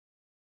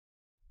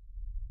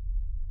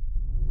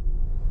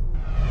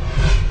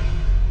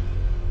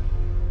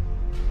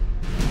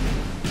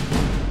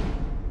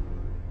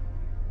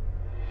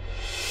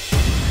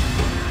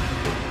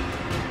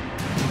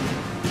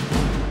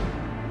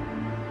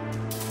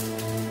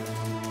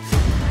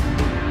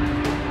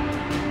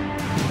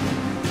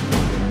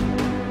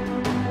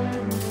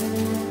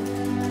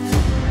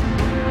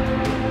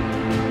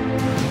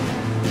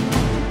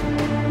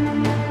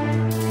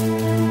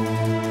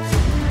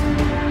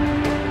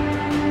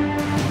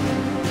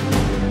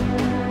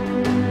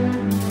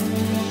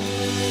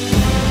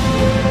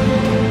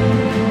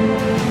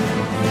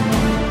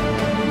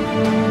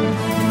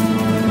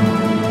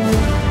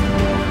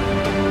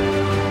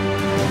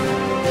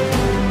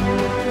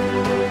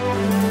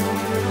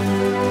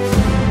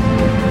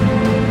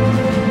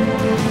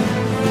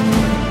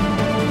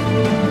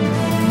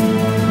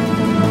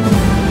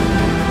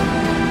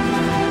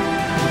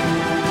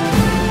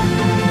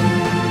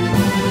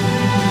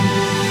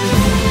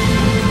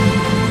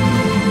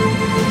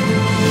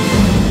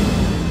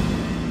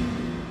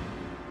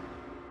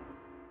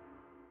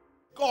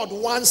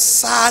one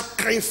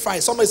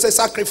sacrifice. Somebody say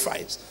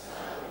sacrifice.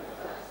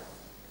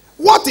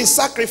 What is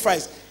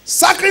sacrifice?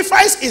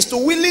 Sacrifice is to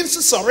willingly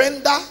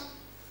surrender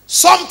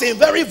something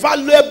very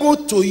valuable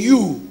to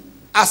you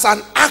as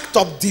an act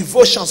of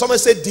devotion. Somebody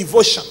say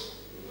devotion.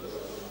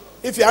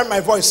 If you hear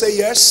my voice, say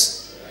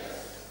yes.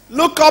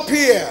 Look up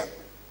here.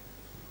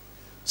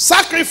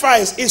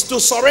 Sacrifice is to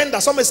surrender.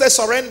 Somebody say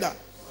surrender.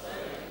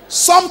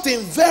 Something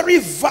very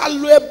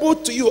valuable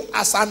to you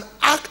as an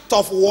act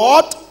of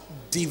what?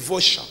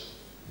 Devotion.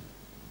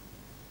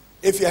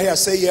 If you're here,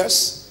 say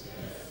yes.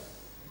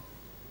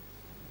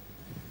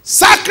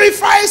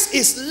 Sacrifice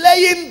is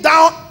laying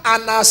down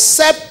an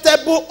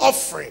acceptable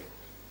offering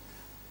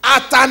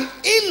at an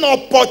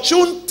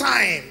inopportune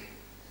time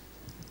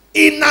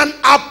in an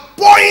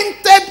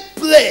appointed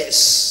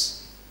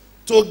place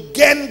to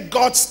gain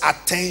God's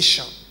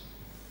attention.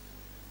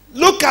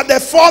 Look at the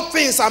four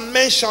things I'm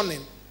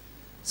mentioning.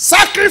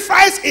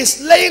 Sacrifice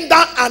is laying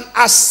down an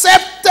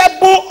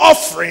acceptable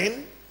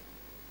offering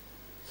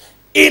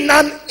in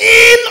an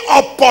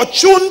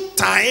inopportune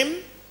time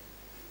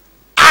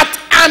at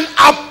an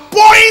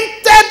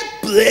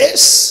appointed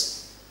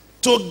place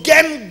to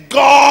gain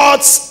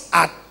God's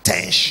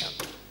attention.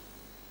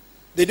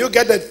 Did you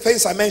get the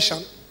things I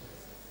mentioned?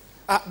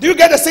 Do you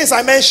get the things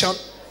I mentioned?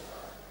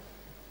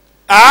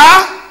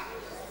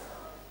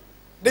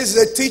 This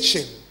is a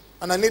teaching,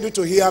 and I need you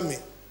to hear me.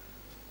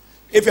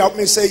 If you help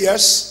me, say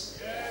yes.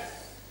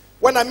 Yes.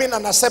 When I mean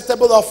an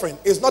acceptable offering,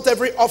 it's not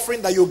every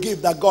offering that you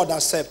give that God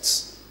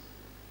accepts.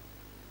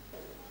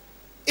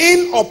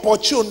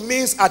 Inopportune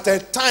means at a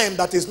time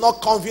that is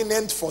not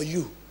convenient for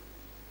you.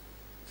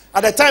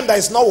 At a time that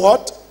is not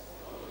what?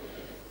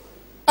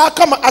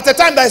 Come on. At a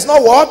time that is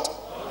not what?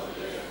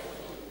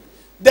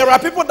 There are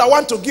people that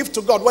want to give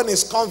to God when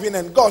it's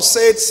convenient. God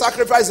said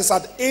sacrifice is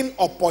at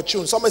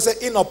inopportune. Somebody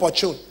say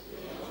inopportune.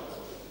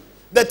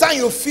 The time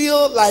you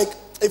feel like,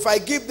 if I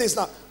give this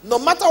now, no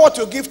matter what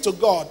you give to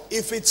God,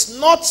 if it's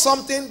not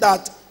something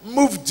that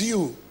moved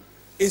you,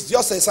 it's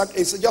just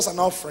an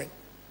offering.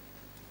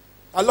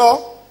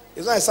 Hello?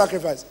 It's not a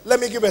sacrifice.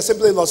 Let me give a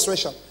simple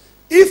illustration.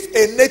 If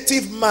a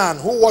native man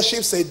who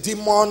worships a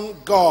demon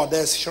god,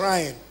 a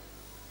shrine,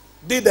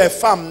 did a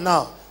farm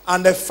now,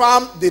 and the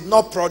farm did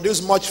not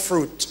produce much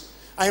fruit,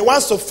 and he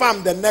wants to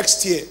farm the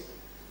next year,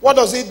 what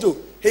does he do?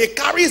 He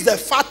carries the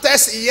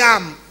fattest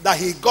yam that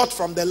he got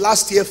from the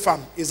last year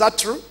farm. Is that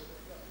true?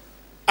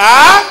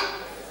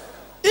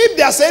 If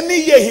there's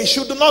any year he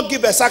should not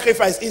give a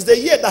sacrifice, it's the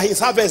year that his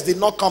harvest did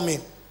not come in.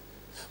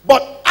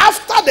 But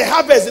after the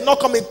harvest did not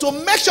come in, to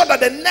make sure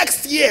that the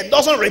next year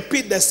doesn't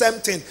repeat the same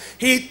thing,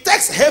 he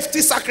takes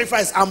hefty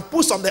sacrifice and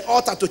puts on the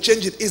altar to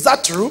change it. Is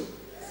that true?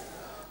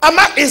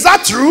 Is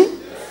that true?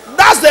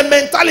 That's the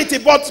mentality.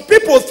 But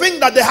people think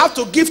that they have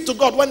to give to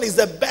God when it's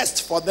the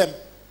best for them.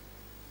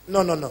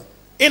 No, no, no.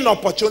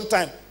 Inopportune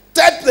time.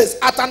 Third place,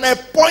 at an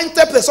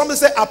appointed place. Somebody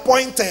say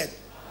appointed.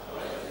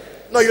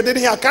 No, you didn't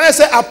hear. Can I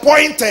say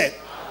appointed?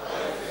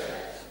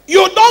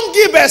 You don't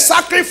give a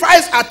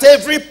sacrifice at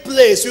every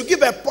place. You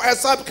give a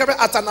sacrifice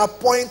at an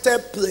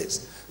appointed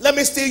place. Let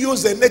me still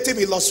use a native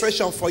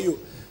illustration for you.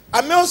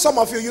 I know some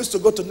of you used to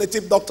go to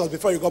native doctors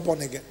before you got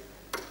born again.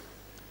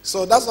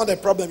 So that's not a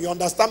problem. You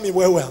understand me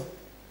very well.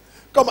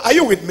 Come, are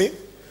you with me?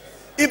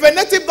 If a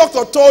native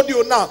doctor told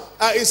you now,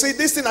 you see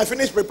this thing I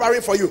finished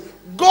preparing for you,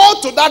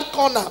 go to that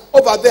corner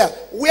over there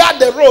where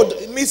the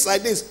road meets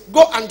like this,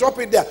 go and drop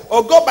it there,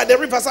 or go by the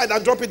riverside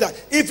and drop it there.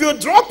 If you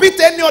drop it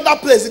any other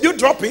place, did you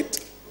drop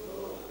it?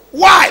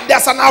 Why?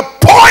 There's an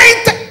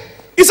appointed.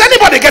 Is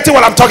anybody getting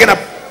what I'm talking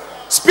about?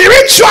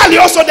 Spiritually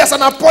also there's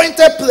an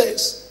appointed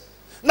place.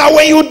 Now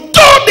when you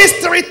do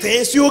these three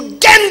things, you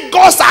gain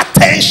God's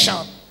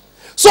attention.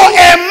 So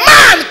a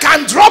man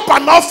can drop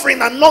an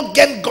offering and not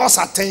gain God's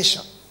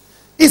attention.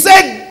 He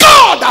said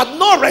God had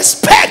no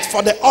respect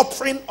for the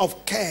offering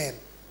of Cain.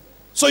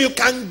 So you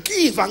can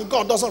give and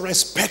God doesn't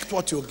respect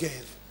what you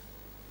gave.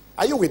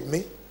 Are you with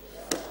me?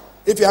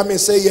 If you have me,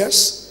 say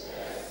yes.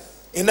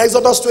 In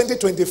Exodus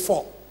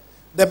 20:24,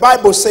 the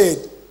Bible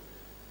said,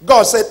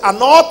 God said, an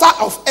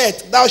altar of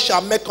earth thou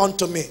shalt make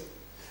unto me,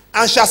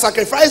 and shalt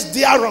sacrifice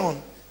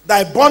thereon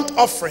thy burnt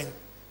offering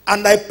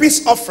and thy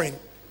peace offering,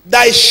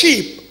 thy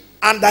sheep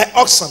and thy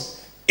oxen.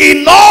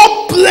 In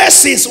all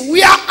places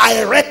where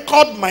I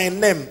record my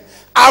name,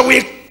 I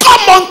will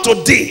come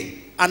unto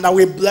thee and I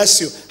will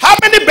bless you. How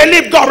many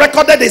believe God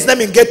recorded his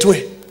name in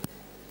Gateway?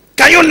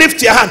 Can you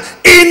lift your hand?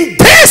 In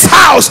this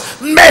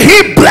house, may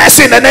he bless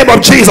you in the name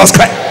of Jesus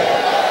Christ.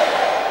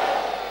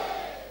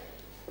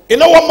 You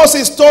know what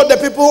Moses told the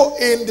people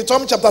in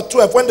Deuteronomy chapter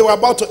 12 when they were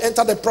about to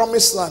enter the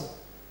promised land?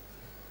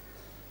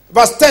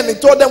 Verse 10, he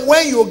told them,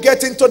 when you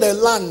get into the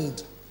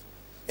land.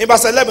 In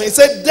verse 11, he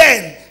said,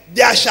 then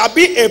there shall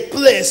be a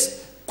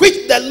place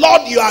which the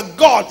Lord your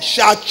God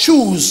shall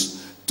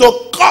choose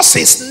to cause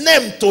his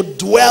name to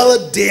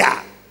dwell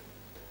there.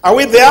 Are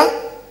we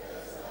there?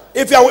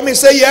 If you are with me,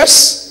 say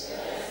yes.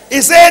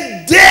 He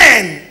said,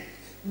 then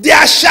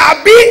there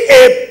shall be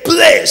a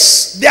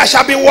place. There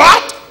shall be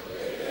what?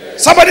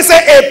 Somebody say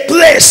a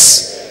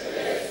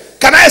place.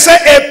 Can I say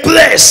a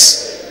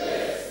place?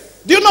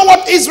 Do you know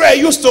what Israel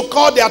used to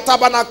call their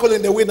tabernacle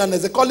in the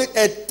wilderness? They call it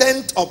a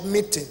tent of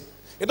meeting.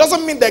 It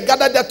doesn't mean they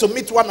gather there to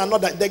meet one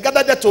another. They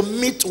gather there to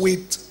meet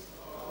with.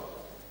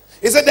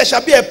 He said there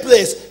shall be a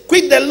place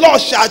which the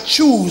Lord shall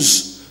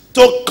choose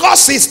to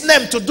cause his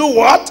name to do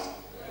what?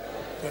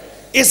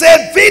 He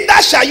said,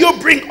 thither shall you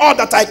bring all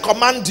that I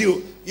command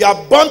you. Your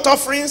burnt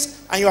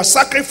offerings and your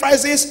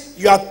sacrifices,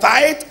 your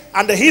tithe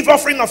and the heave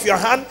offering of your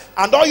hand,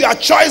 and all your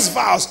choice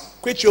vows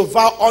which you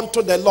vow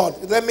unto the Lord.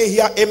 Let me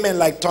hear amen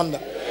like thunder.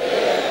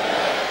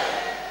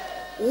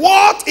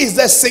 What is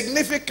the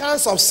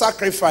significance of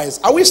sacrifice?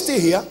 Are we still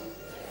here?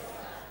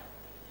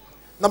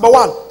 Number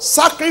one,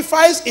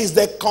 sacrifice is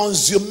the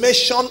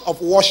consummation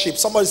of worship.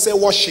 Somebody say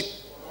worship.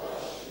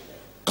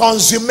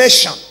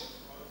 Consummation.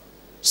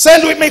 Say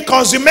it with me,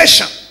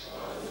 consummation.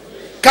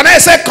 Can I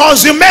say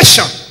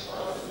consummation?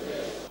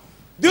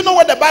 Do you know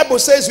what the Bible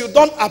says? You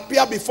don't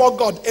appear before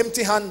God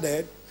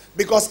empty-handed.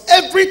 Because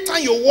every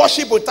time you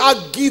worship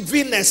without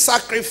giving a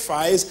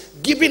sacrifice,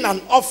 giving an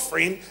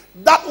offering,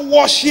 that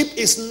worship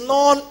is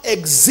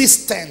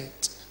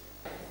non-existent.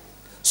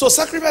 So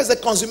sacrifice is the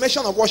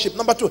consummation of worship.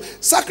 Number two,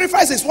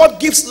 sacrifice is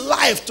what gives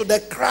life to the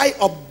cry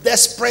of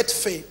desperate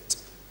faith.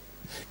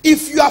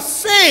 If your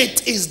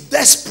faith is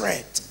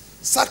desperate,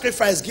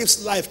 sacrifice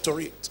gives life to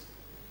it.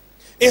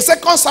 In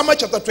 2 Samuel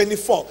chapter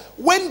 24,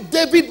 when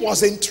David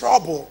was in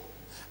trouble,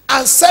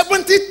 and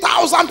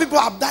 70,000 people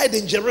have died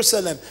in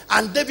Jerusalem,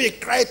 and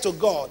David cried to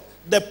God,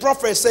 the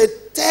prophet said,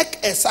 take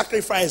a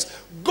sacrifice,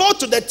 go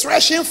to the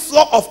threshing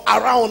floor of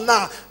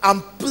Araunah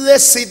and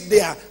place it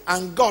there,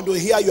 and God will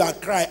hear your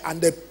cry,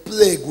 and the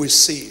plague will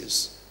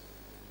cease.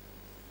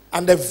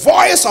 And the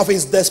voice of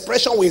his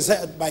desperation was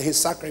heard by his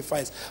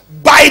sacrifice.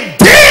 By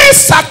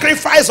this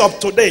sacrifice of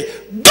today,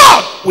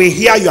 God will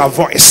hear your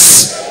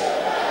voice.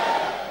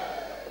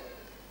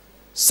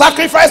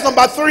 Sacrifice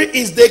number three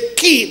is the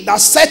key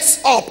that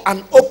sets up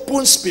and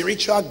opens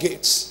spiritual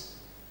gates.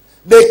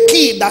 The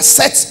key that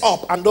sets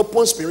up and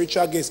opens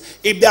spiritual gates.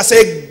 If there's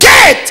a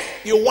gate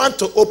you want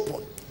to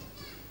open,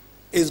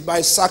 is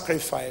by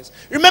sacrifice.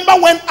 Remember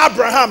when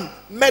Abraham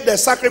made the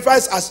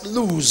sacrifice as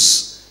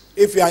Luz?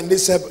 If you are in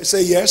this,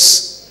 say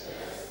yes.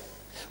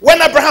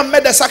 When Abraham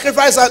made the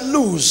sacrifice at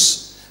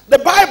Luz, the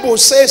Bible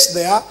says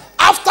there,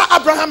 after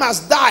Abraham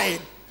has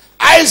died,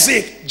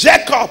 Isaac,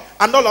 Jacob,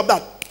 and all of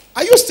that.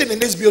 Are you still in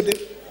this building?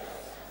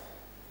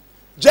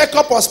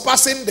 Jacob was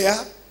passing there,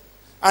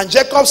 and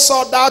Jacob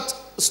saw that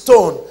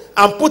stone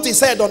and put his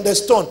head on the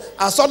stone,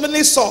 and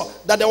suddenly saw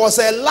that there was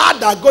a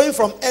ladder going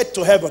from earth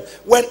to heaven.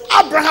 When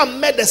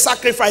Abraham made the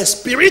sacrifice,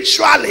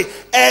 spiritually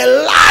a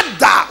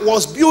ladder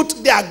was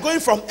built there going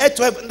from earth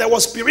to heaven. There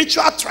was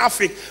spiritual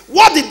traffic.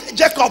 What did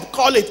Jacob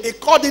call it? He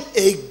called it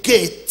a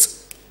gate.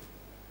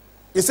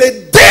 He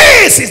said,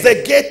 this is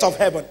the gate of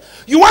heaven.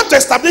 You want to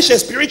establish a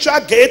spiritual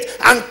gate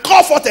and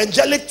call forth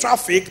angelic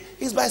traffic,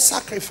 is by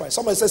sacrifice.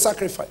 Somebody say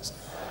sacrifice.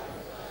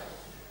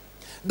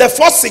 The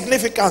fourth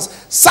significance,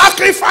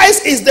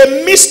 sacrifice is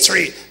the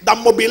mystery that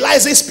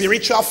mobilizes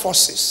spiritual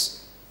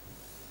forces.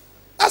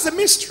 That's a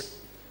mystery.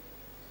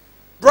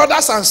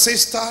 Brothers and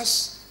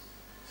sisters,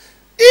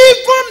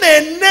 even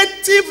a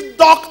native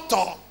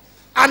doctor,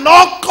 an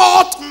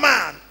occult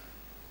man,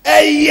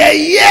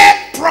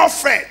 a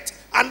prophet,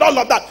 and all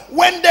of that,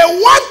 when they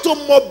want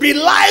to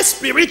mobilize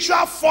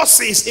spiritual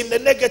forces in the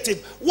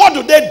negative, what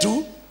do they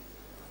do?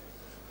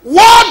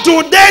 What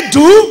do they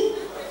do?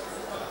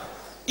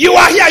 You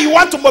are here, you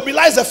want to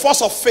mobilize the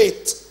force of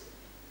faith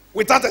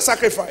without a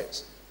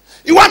sacrifice.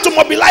 You want to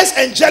mobilize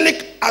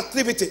angelic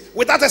activity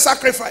without a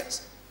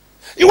sacrifice.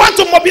 You want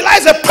to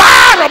mobilize the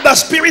power of the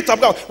Spirit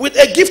of God with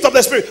a gift of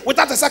the Spirit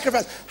without a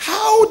sacrifice.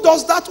 How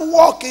does that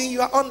work in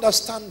your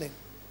understanding?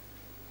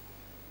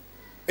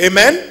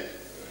 Amen?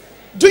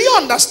 Do you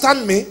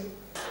understand me?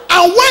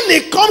 And when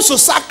it comes to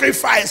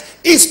sacrifice,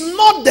 it's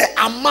not the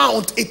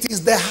amount, it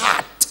is the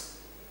heart.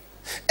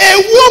 A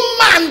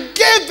woman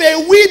gave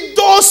a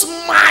widow's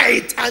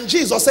mite, and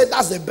Jesus said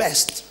that's the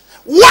best.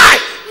 Why?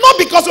 Not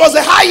because it was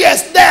the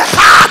highest, the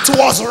heart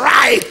was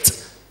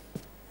right.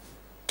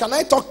 Can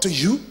I talk to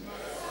you?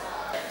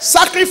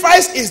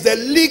 Sacrifice is the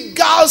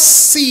legal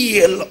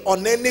seal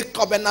on any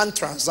covenant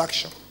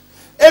transaction.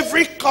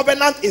 Every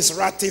covenant is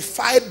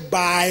ratified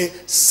by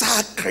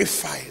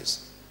sacrifice.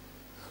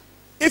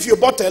 If you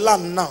bought a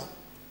land now,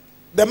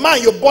 the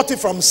man you bought it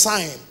from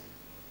sign,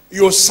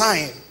 you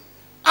sign.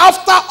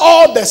 After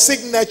all the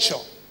signature,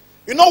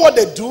 you know what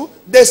they do?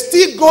 They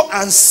still go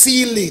and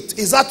seal it.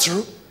 Is that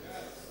true?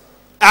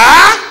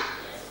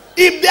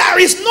 If there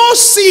is no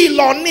seal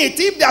on it,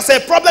 if there's a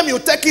problem, you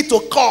take it to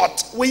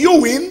court. Will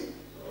you win?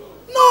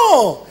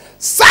 No.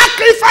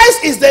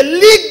 Sacrifice is the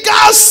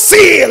legal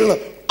seal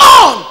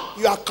on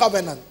your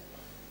covenant.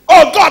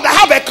 Oh God, I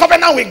have a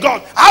covenant with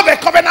God. I have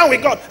a covenant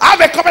with God. I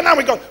have a covenant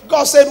with God.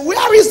 God said,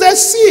 where is the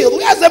seal?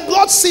 Where's the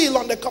blood seal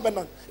on the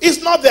covenant?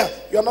 It's not there.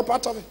 You're not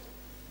part of it.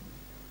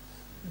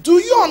 Do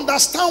you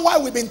understand why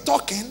we've been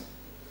talking?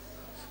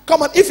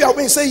 Come on, if you are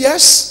willing, say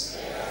yes.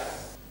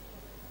 Yes.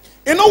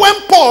 You know when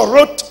Paul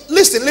wrote,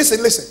 listen.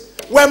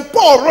 When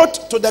Paul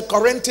wrote to the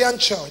Corinthian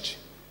church,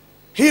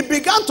 he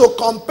began to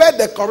compare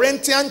the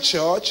Corinthian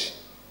church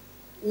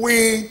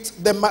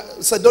with the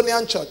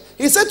Macedonian church.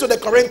 He said to the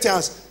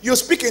Corinthians, you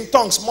speak in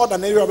tongues more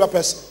than any other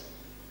person.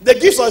 The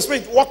gifts of the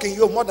Spirit work in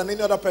you more than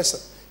any other person.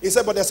 He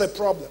said, but there's a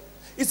problem.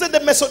 He said,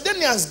 the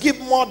Macedonians give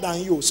more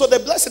than you, so the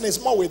blessing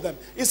is more with them.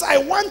 He said, I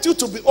want you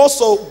to be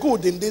also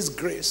good in this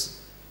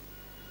grace.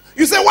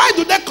 You say, why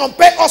do they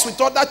compare us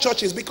with other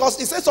churches? Because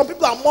he said some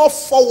people are more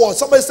forward.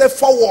 Somebody said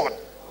forward.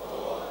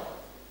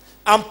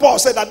 And Paul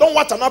said, I don't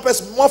want another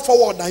person more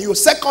forward than you.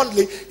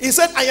 Secondly, he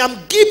said, I am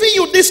giving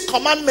you this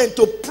commandment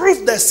to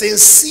prove the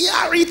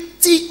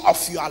sincerity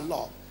of your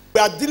love. We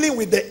are dealing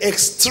with the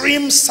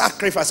extreme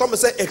sacrifice. Somebody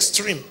say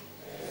extreme.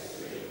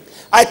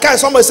 I can't.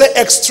 Somebody say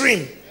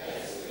extreme.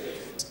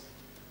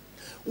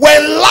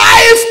 When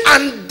life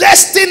and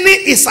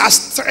destiny is at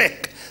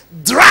stake,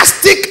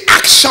 drastic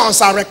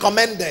actions are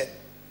recommended.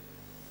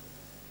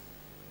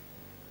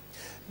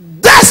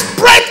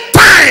 Desperate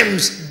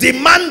times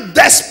demand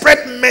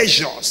desperate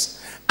measures,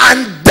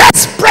 and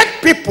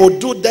desperate people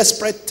do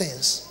desperate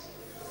things.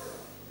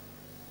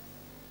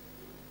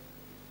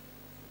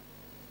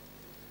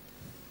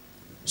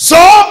 So,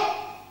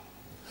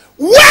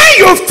 when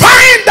you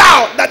find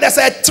out that there's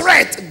a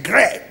threat,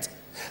 great.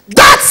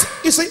 That's,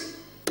 you see,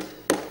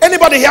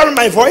 anybody hearing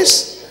my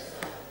voice?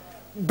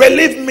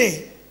 Believe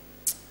me,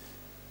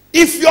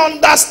 if you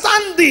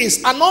understand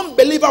this, an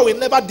unbeliever will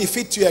never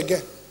defeat you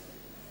again.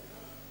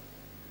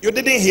 You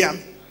didn't hear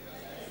me?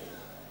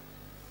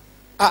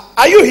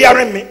 Are you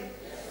hearing me?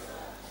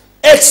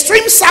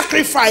 Extreme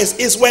sacrifice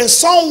is when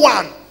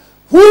someone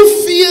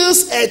who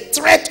feels a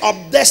threat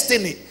of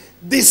destiny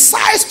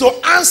decides to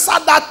answer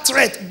that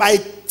threat by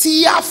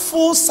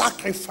tearful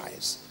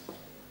sacrifice.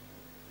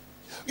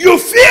 You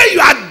feel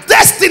your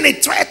destiny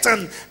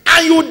threatened,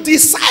 and you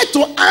decide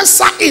to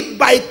answer it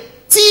by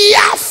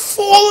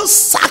tearful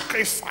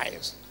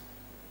sacrifice.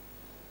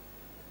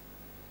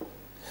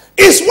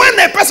 It's when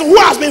a person who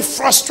has been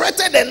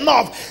frustrated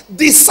enough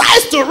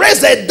decides to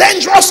raise a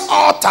dangerous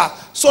altar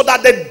so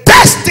that the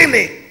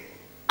destiny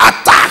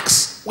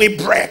attacks will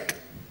break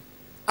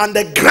and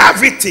the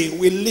gravity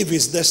will leave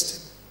his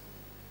destiny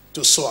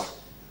to soar.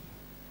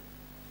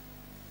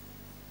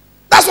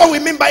 That's what we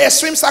mean by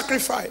extreme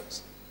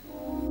sacrifice.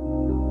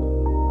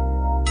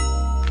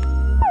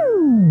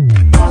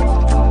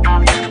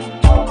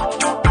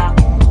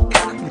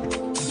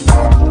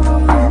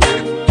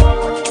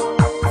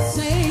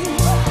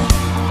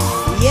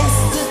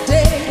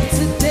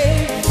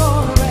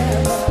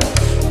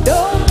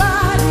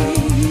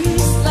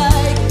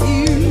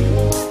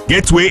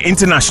 Gateway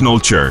International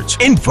Church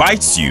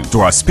invites you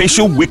to our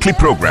special weekly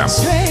program,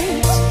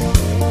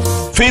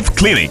 Faith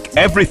Clinic,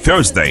 every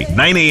Thursday,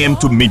 9 a.m.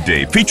 to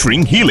midday,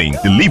 featuring healing,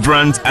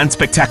 deliverance, and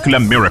spectacular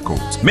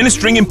miracles.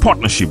 Ministering in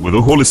partnership with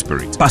the Holy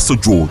Spirit, Pastor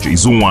George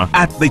Izunwa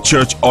at the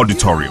church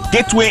auditorium.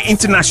 Gateway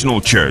International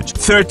Church,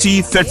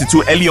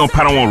 3032 Elion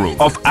Parawan Road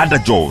of Ada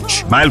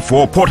George, Mile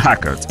 4, Port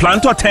Harcourt. Plan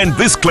to attend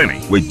this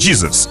clinic where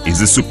Jesus is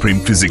the supreme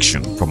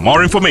physician. For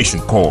more information,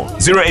 call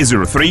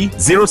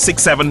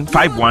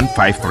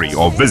 0803-067-5153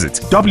 or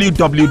visit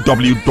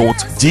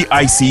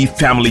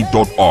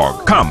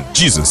www.gicfamily.org. Come,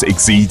 Jesus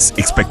exceeds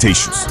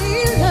expectations.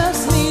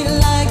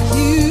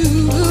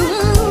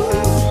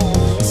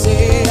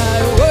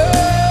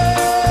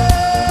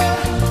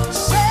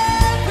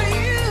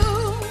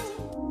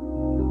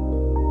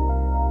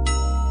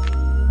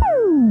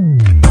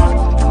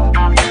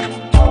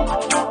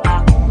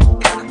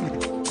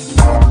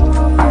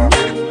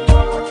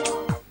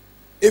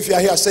 If you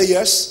are here, say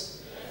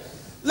yes.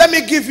 Let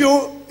me give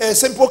you a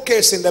simple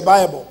case in the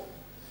Bible.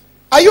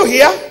 Are you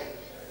here?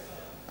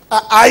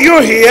 Are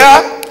you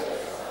here?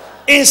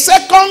 In 2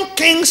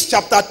 Kings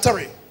chapter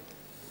 3,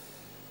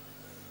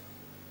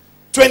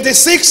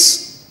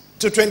 26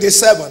 to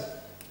 27,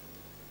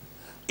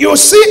 you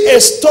see a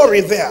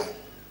story there.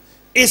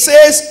 It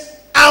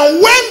says,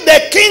 and when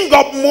the king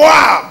of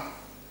Moab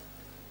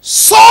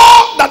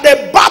saw that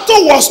the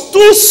battle was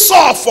too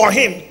sore for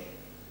him,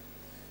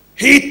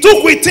 he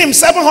took with him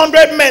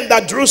 700 men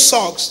that drew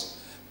swords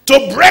to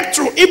break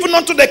through even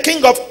unto the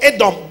king of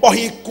Edom, but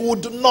he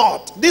could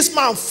not. This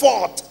man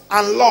fought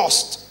and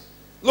lost.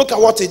 Look at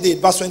what he did,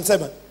 verse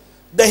 27.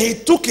 Then he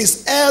took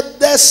his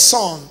eldest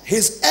son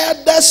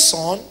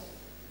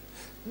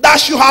that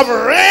should have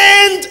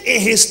reigned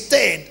in his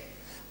stead,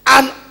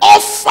 and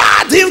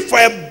offered him for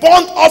a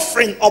burnt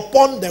offering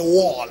upon the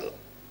wall.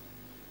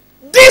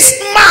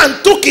 This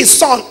man took his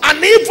son,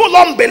 an evil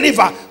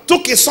unbeliever,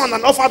 took his son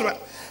and offered him.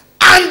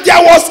 And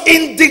there was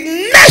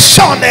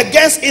indignation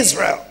against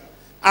Israel,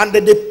 and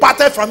they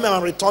departed from him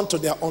and returned to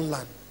their own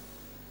land.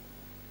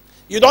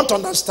 You don't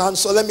understand,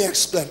 so let me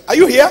explain. Are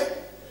you here?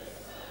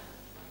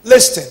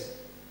 Listen.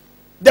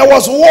 There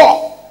was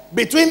war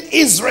between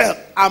Israel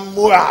and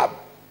Moab.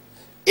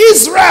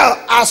 Israel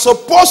are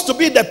supposed to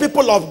be the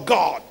people of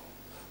God.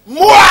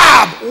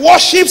 Moab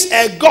worships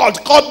a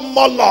god called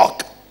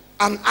Moloch,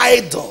 an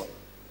idol.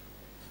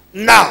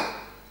 Now,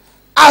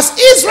 as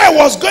Israel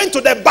was going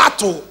to the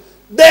battle,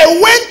 they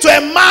went to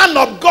a man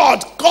of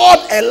God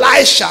called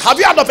Elisha. Have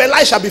you heard of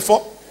Elisha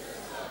before?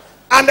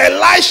 And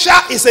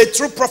Elisha is a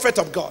true prophet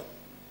of God.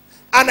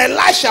 And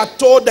Elisha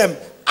told them,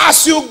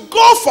 as you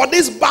go for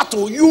this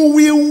battle, you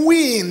will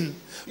win.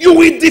 You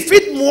will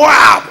defeat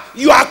Moab.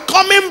 You are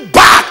coming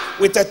back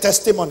with a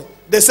testimony.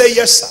 They say,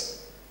 yes,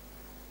 sir.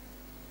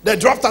 They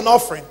dropped an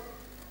offering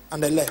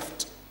and they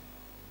left.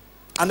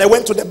 And they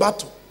went to the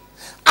battle.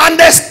 And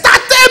they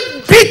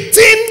started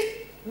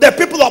beating the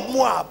people of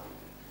Moab.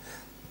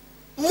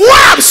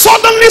 Moab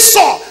suddenly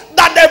saw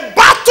that the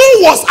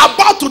battle was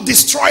about to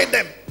destroy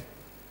them.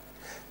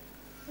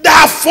 They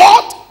have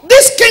fought.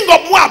 This king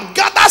of Moab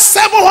gathered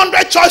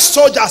 700 choice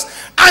soldiers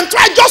and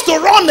tried just to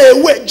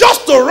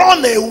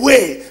run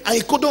away, and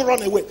he couldn't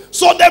run away.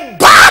 So the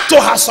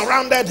battle has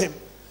surrounded him.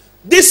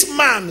 This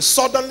man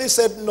suddenly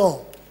said,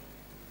 no,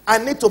 I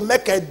need to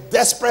make a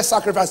desperate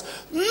sacrifice,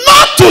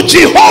 not to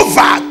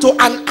Jehovah, to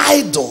an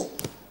idol.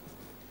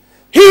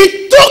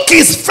 He took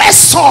his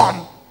first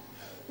son.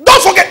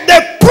 Don't forget,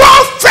 the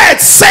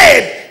prophet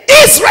said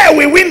Israel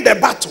will win the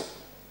battle.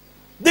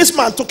 This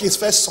man took his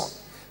first son,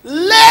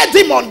 laid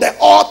him on the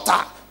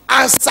altar,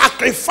 and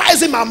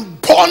sacrificed him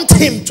and burnt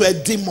him to a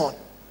demon.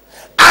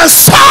 And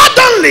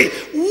suddenly,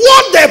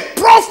 what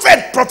the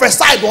prophet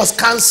prophesied was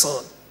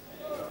cancelled.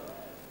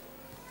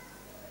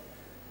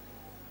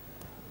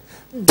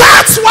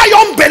 That's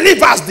why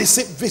unbelievers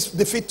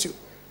defeat you.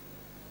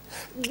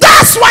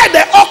 That's why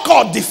the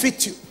occult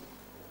defeat you.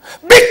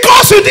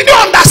 Because you didn't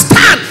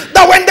understand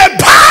that when the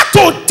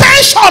battle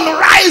tension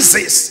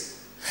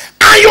rises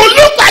and you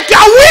look like you're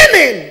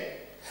winning,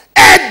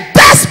 a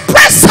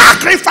desperate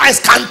sacrifice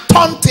can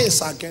turn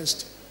things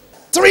against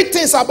you. 3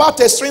 things about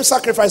extreme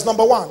sacrifice.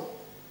 Number 1,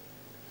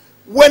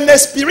 when the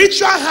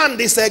spiritual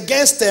hand is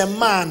against a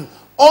man,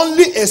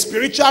 only a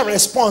spiritual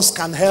response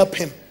can help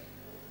him.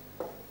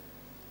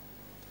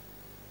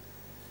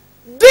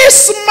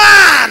 This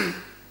man,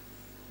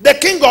 the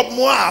king of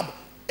Moab,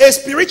 a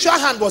spiritual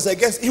hand was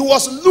against. He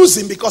was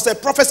losing because a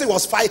prophecy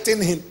was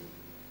fighting him.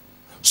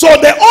 So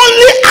the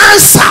only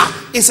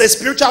answer is a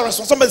spiritual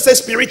response. Somebody say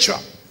spiritual.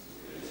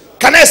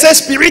 Can I say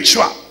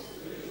spiritual?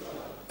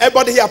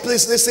 Everybody here,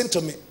 please listen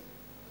to me.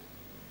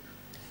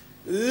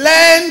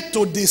 Learn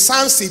to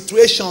discern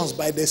situations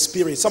by the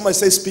spirit. Somebody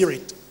say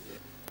spirit.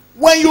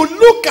 When you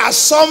look at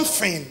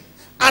something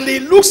and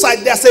it looks like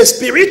there's a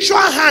spiritual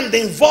hand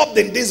involved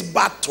in this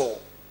battle,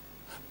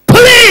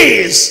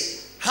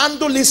 please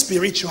handle it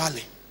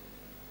spiritually.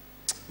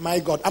 My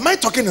God, am I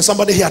talking to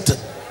somebody here too?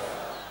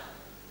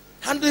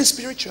 Handle it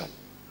spiritually.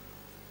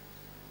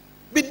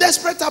 Be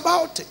desperate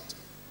about it.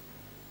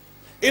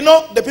 You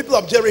know, the people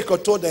of Jericho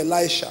told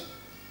Elisha,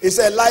 he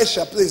said,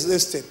 Elisha, please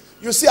listen.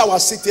 You see our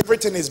city,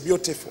 everything is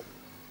beautiful,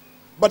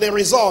 but the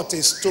result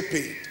is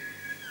stupid.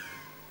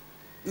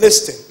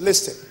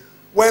 Listen.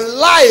 When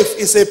life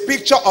is a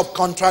picture of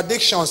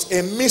contradictions,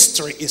 a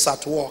mystery is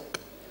at work.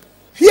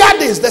 Hear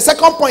this. The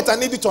second point I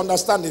need you to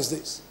understand is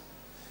this.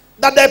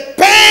 That the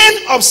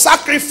pain of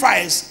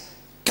sacrifice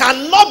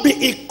cannot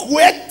be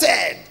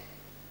equated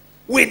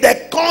with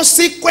the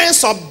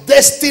consequence of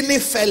destiny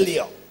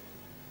failure.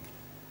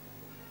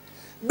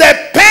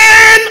 The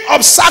pain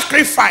of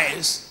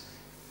sacrifice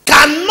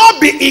cannot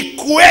be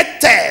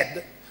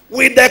equated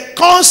with the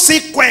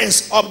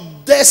consequence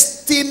of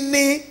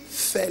destiny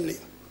failure.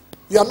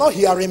 You are not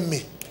hearing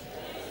me.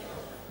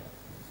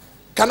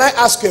 Can I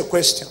ask you a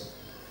question?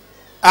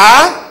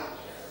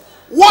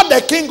 What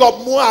the king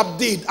of Moab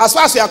did, as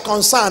far as you are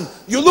concerned,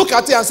 you look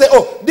at it and say,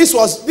 oh, this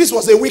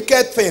was a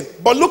wicked thing.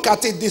 But look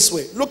at it this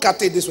way. Look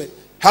at it this way.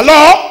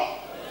 Hello?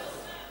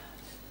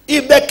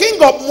 If the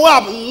king of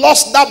Moab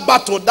lost that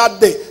battle that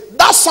day,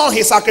 that son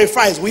he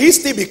sacrificed, will he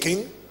still be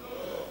king?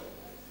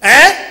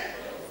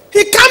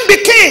 He can't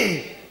be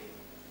king.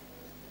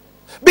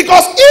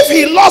 Because if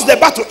he lost the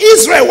battle,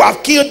 Israel would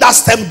have killed that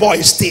same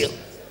boy still.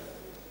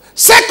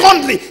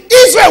 Secondly,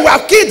 Israel would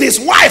have killed his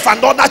wife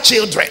and other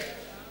children.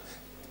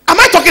 Am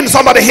I talking to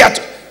somebody here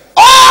too?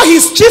 All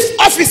his chief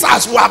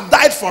officers would have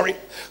died for it.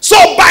 So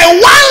by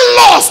one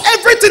loss,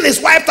 everything is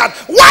wiped out.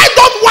 Why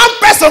don't one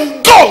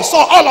person go so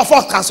all of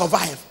us can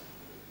survive?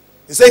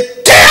 He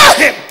said, kill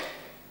him.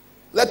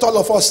 Let all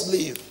of us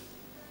live.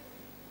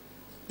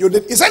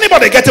 Is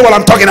anybody getting what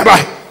I'm talking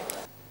about?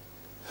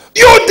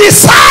 You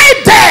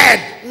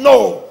decided,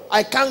 no,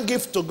 I can't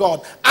give to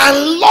God,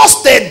 and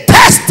lost a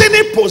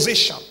destiny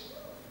position.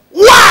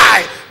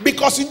 Why?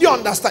 Because you don't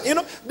understand. You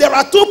know, there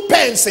are 2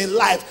 pains in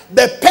life.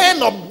 The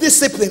pain of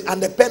discipline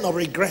and the pain of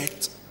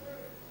regret.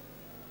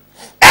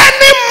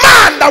 Any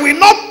man that will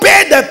not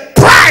pay the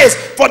price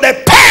for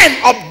the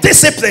pain of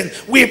discipline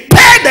will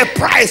pay the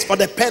price for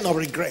the pain of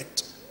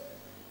regret.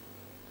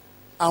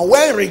 And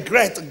when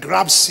regret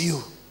grabs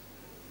you,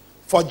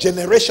 for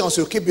generations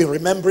you keep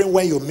remembering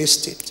when you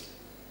missed it.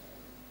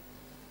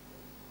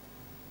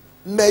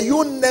 May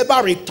you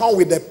never return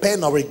with the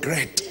pain of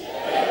regret.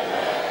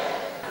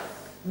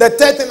 The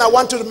third thing I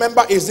want you to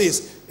remember is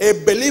this. A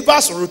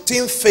believer's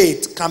routine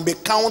faith can be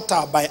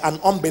countered by an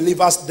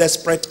unbeliever's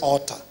desperate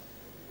altar.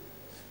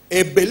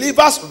 A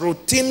believer's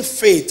routine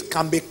faith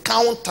can be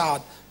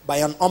countered by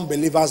an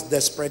unbeliever's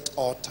desperate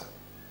altar.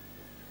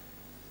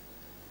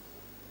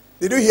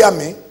 Did you hear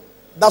me?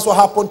 That's what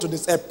happened to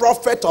this. A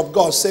prophet of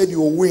God said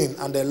you will win,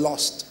 and they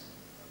lost.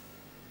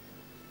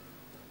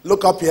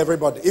 Look up here,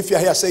 everybody. If you're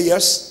here, say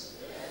yes.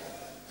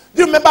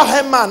 Do you remember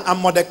Haman and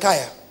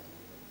Mordecai?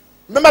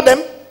 Remember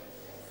them?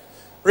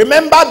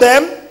 Remember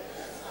them?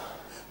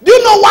 Do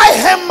you know why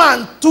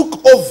Haman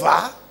took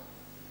over?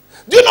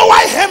 Do you know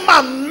why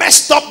Haman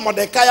messed up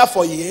Mordecai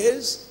for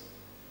years?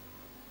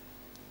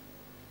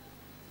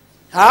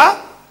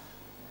 Huh?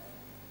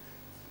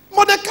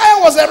 Mordecai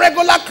was a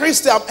regular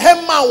Christian.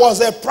 Haman was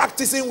a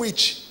practicing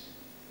witch.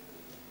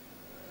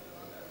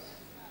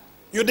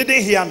 You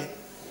didn't hear me.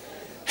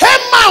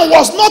 Haman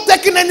was not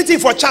taking anything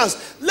for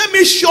chance. Let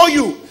me show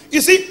you. You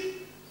see,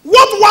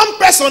 what one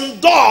person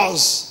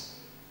does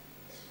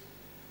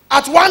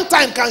at one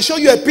time can show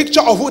you a picture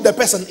of who the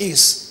person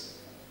is.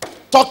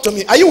 Talk to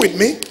me. Are you with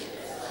me?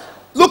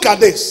 Look at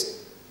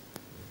this.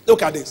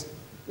 Look at this.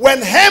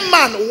 When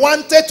Haman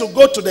wanted to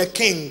go to the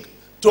king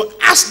to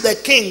ask the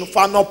king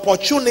for an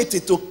opportunity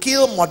to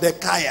kill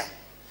Mordecai,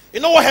 you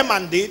know what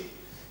Haman did?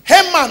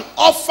 Haman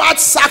offered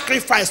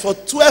sacrifice for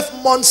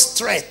 12 months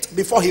straight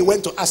before he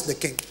went to ask the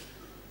king.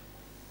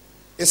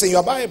 It's in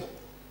your Bible.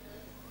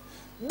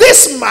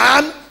 This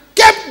man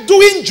kept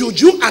doing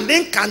juju and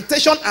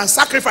incantation and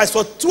sacrifice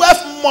for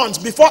 12 months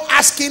before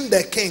asking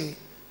the king.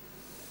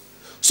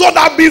 So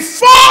that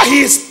before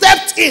he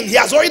stepped in, he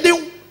has already,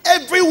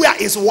 everywhere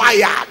is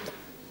wired.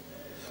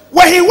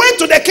 When he went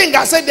to the king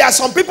and said there are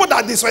some people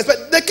that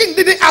disrespect, the king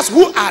didn't ask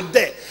who are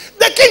there.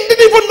 The king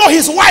didn't even know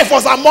his wife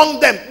was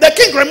among them. The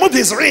king removed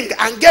his ring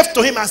and gave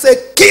to him and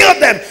said, kill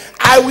them.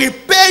 I will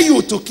pay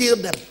you to kill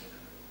them.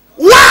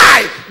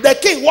 Why? The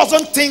king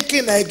wasn't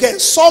thinking again.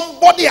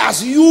 Somebody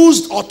has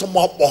used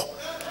automobo.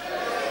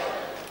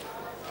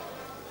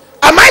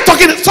 Am I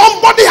talking?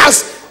 Somebody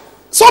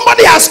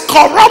has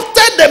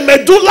corrupted the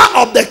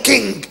medulla of the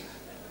king.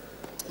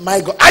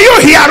 My God. Are you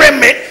hearing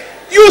me?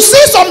 You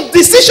see some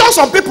decisions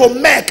some people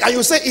make and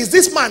you say, is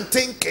this man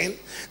thinking?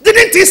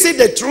 Didn't he see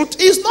the truth?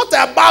 It's not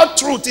about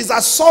truth. It's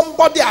that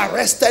somebody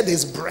arrested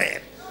his brain.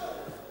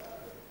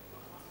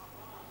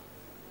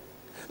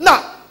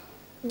 Now,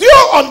 do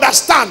you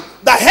understand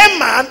that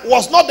Haman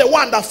was not the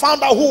one that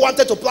found out who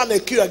wanted to plan a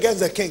coup against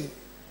the king?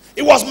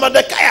 It was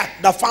Mordecai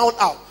that found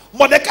out.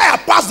 Mordecai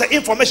passed the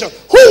information.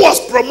 Who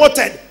was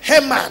promoted?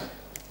 Haman.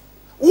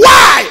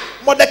 Why?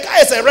 Mordecai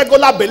is a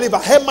regular believer.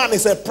 Haman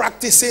is a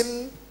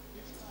practicing.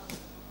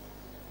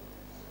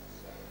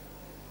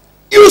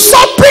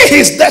 Usurping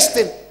his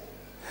destiny.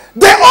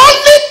 The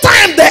only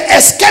time they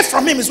escape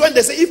from him is when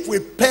they say, if we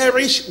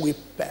perish, we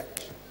perish.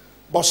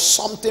 But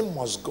something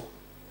must go.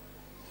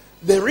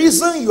 The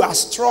reason you are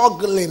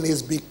struggling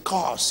is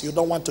because you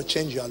don't want to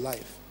change your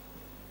life.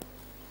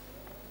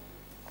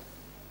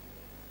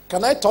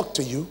 Can I talk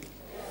to you?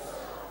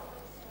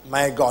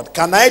 My God,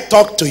 can I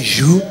talk to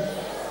you?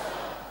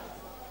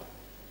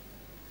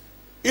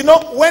 You know,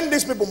 when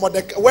these people,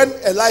 when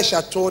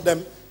Elisha told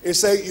them, he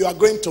said, you are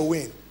going to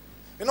win.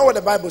 You know what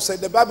the Bible said?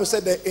 The Bible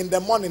said that in the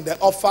morning they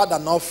offered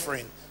an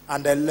offering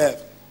and they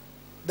left.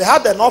 They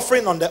had an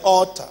offering on the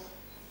altar,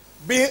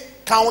 being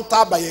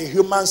countered by a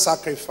human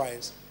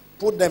sacrifice.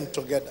 Put them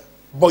together.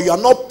 But you are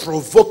not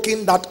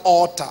provoking that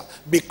altar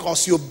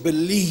because you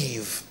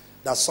believe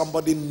that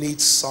somebody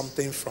needs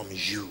something from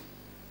you.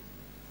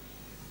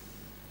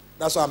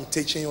 That's why I'm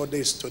teaching you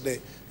this today.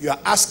 You are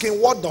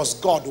asking, what does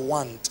God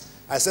want?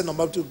 I said,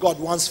 number 2, God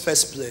wants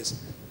first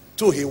place.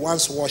 2, he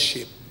wants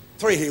worship.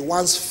 3, he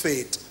wants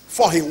faith.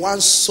 4, he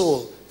wants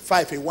soul.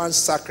 5, he wants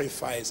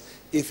sacrifice.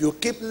 If you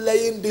keep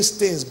laying these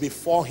things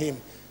before him,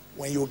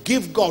 when you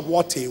give God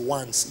what he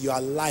wants,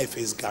 your life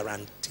is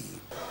guaranteed.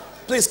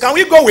 Please, can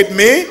we go with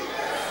me?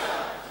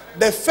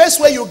 The first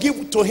way you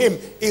give to him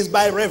is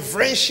by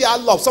reverential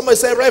love. Somebody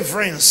say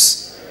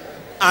reverence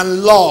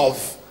and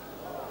love.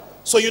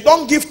 So you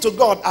don't give to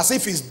God as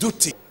if it's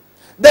duty.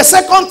 The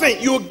second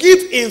thing, you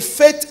give in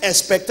faith,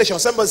 expectation.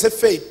 Somebody say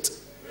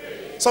faith.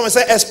 Somebody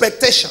say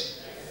expectation.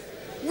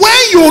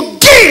 When you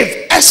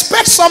give,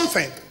 expect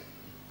something.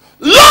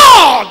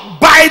 Lord,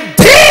 by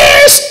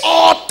this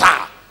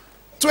altar,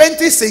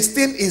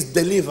 2016 is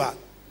delivered.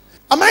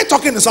 Am I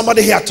talking to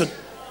somebody here today?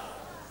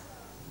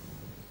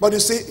 But you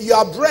see,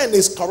 your brain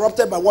is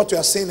corrupted by what you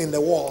are seeing in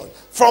the world.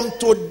 From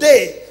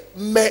today,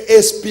 may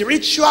a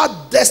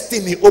spiritual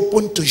destiny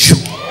open to you.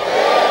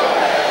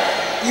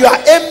 Your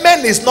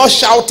amen is not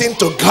shouting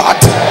to God.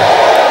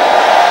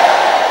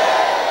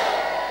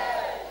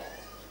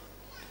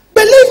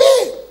 Believe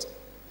it.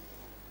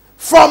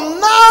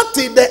 From now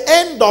till the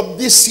end of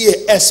this year,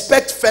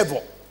 expect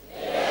favor.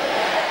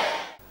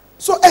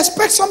 So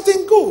expect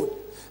something good.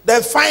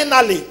 Then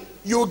finally,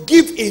 you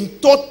give in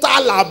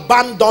total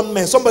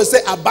abandonment. Somebody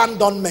say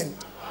abandonment.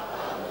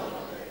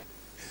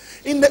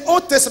 In the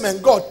Old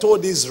Testament, God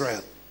told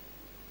Israel,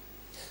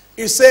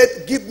 he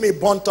said, give me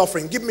burnt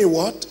offering. Give me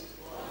what? Do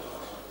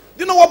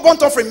you know what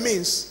burnt offering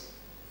means?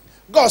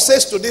 God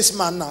says to this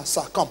man now,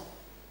 sir, come.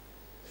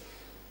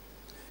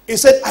 He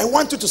said, I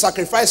want you to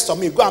sacrifice to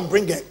me. Go and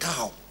bring a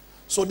cow.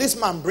 So this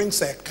man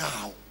brings a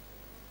cow.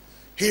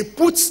 He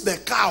puts the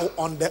cow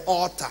on the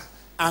altar.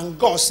 And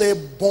God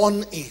said,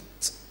 burn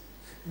it.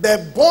 They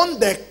burn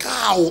the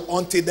cow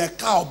until the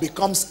cow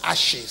becomes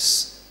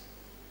ashes.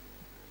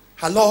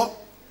 Hello?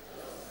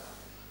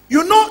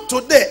 You know,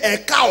 today a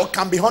cow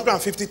can be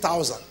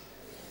 150,000.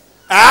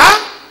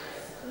 Ah?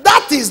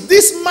 That is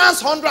this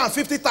man's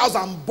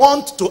 150,000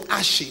 burnt to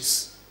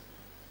ashes.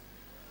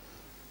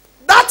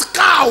 That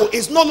cow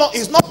is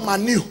not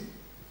manure.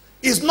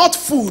 It's not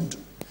food.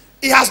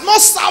 It has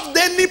not served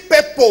any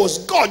purpose.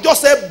 God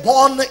just said,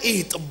 burn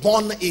it,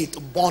 burn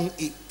it, burn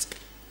it.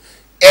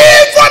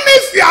 Even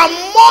if your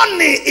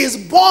money is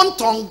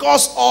burnt on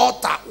God's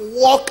altar,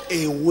 walk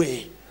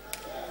away.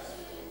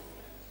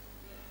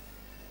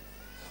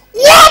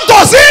 What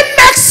does it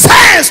make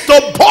sense to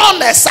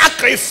burn a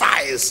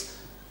sacrifice?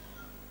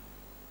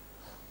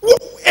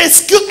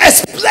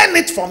 Explain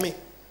it for me.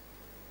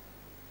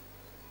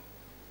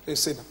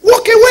 Listen,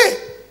 walk away.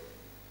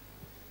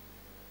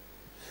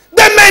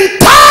 The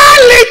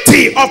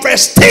mentality of a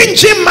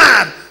stingy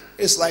man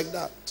is like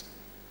that.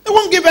 They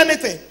won't give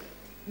anything.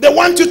 They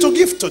want you to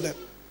give to them.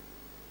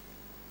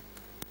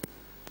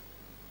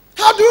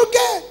 How do you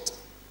get?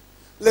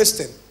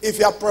 Listen, if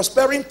you are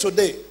prospering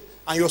today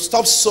and you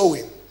stop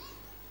sowing,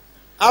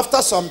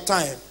 after some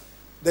time,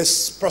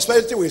 this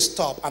prosperity will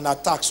stop and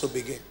attacks will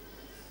begin.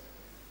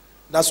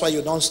 That's why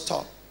you don't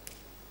stop.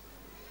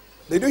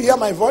 Did you hear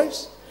my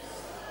voice?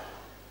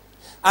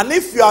 And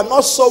if you are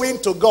not sowing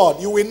to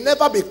God, you will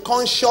never be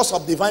conscious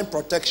of divine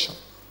protection.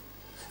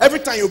 Every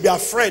time you'll be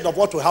afraid of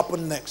what will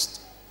happen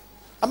next.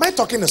 Am I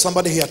talking to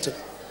somebody here today?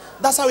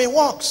 That's how it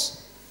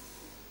works.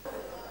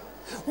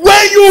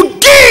 When you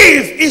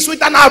give, it's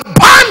with an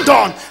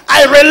abandon.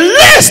 I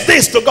release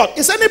this to God.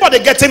 Is anybody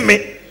getting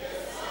me?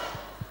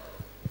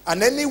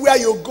 And anywhere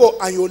you go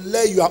and you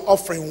lay your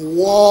offering,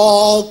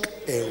 walk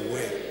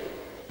away.